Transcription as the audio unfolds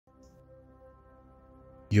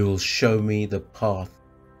You will show me the path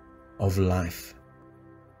of life.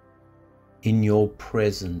 In your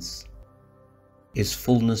presence is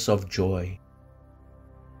fullness of joy.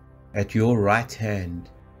 At your right hand,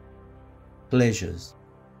 pleasures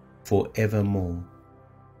forevermore.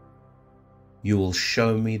 You will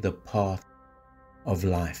show me the path of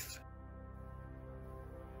life.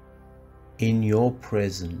 In your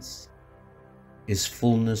presence is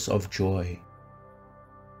fullness of joy.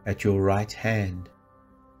 At your right hand,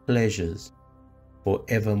 pleasures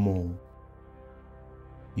forevermore.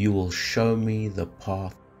 You will show me the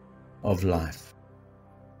path of life.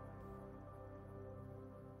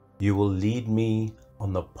 You will lead me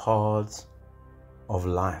on the paths of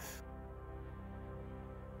life.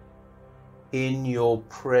 In your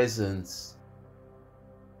presence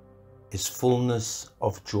is fullness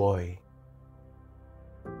of joy.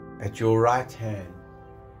 At your right hand,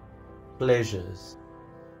 pleasures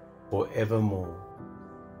forevermore.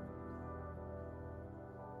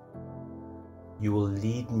 You will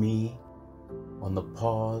lead me on the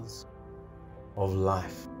paths of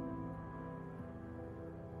life.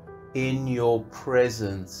 In your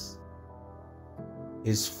presence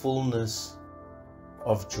is fullness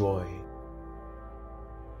of joy.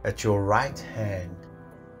 At your right hand,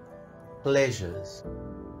 pleasures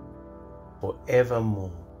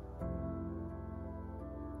forevermore.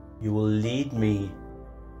 You will lead me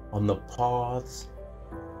on the paths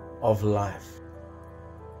of life.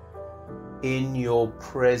 In your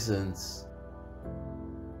presence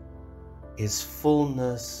is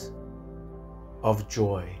fullness of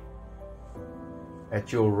joy.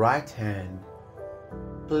 At your right hand,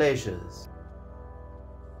 pleasures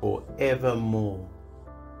forevermore.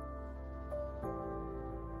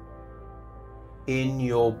 In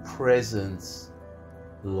your presence,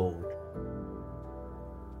 Lord,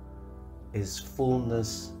 is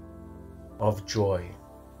fullness of joy.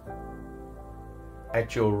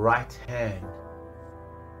 At your right hand,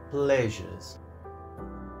 pleasures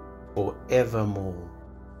forevermore.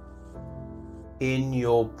 In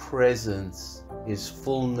your presence is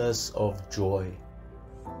fullness of joy.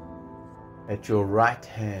 At your right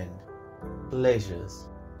hand, pleasures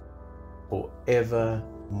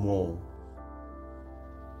forevermore.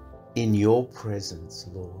 In your presence,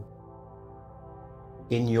 Lord.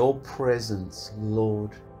 In your presence,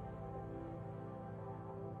 Lord,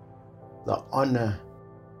 the honor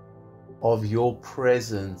of your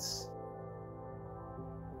presence,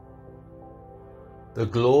 the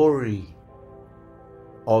glory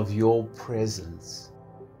of your presence.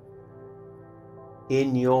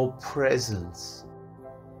 In your presence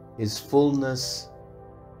is fullness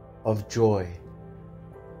of joy.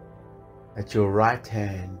 At your right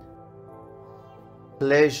hand,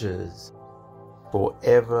 pleasures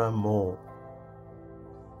forevermore.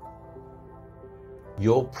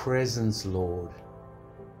 Your presence, Lord,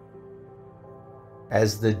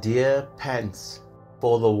 as the deer pants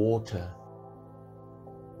for the water,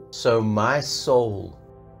 so my soul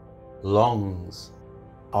longs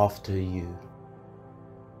after you.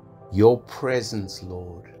 Your presence,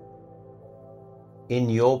 Lord, in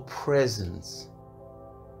your presence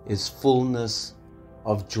is fullness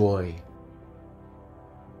of joy.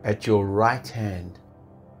 At your right hand,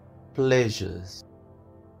 pleasures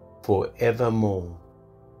forevermore.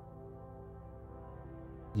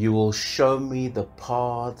 You will show me the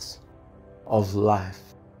paths of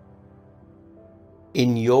life.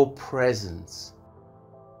 In your presence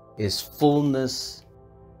is fullness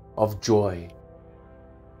of joy.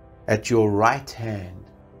 At your right hand,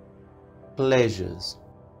 pleasures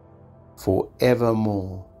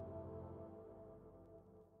forevermore.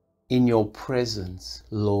 In your presence,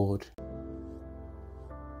 Lord,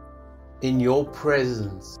 in your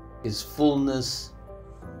presence is fullness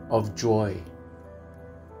of joy.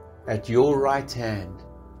 At your right hand,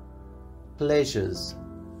 pleasures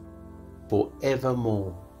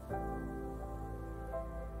forevermore.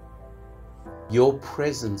 Your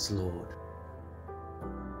presence, Lord,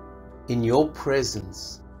 in your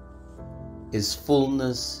presence is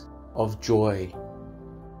fullness of joy.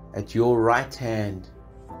 At your right hand,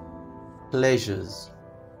 pleasures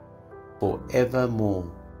forevermore.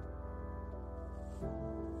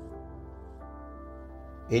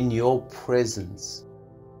 In your presence,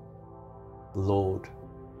 Lord,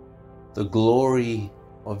 the glory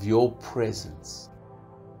of your presence,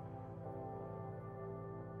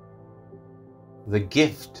 the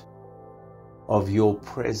gift of your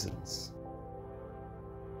presence,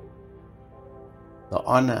 the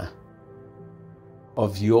honor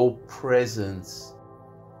of your presence.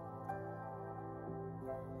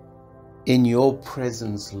 In your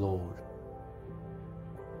presence, Lord,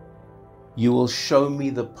 You will show me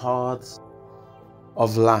the paths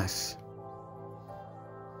of life.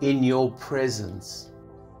 In your presence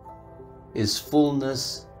is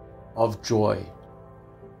fullness of joy.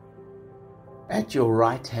 At your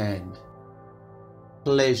right hand,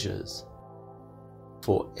 pleasures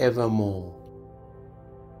forevermore.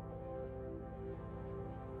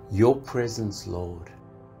 Your presence, Lord.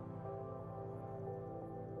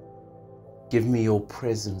 Give me your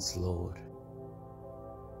presence, Lord.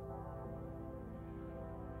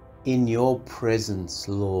 In your presence,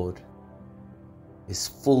 Lord, is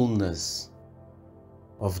fullness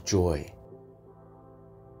of joy.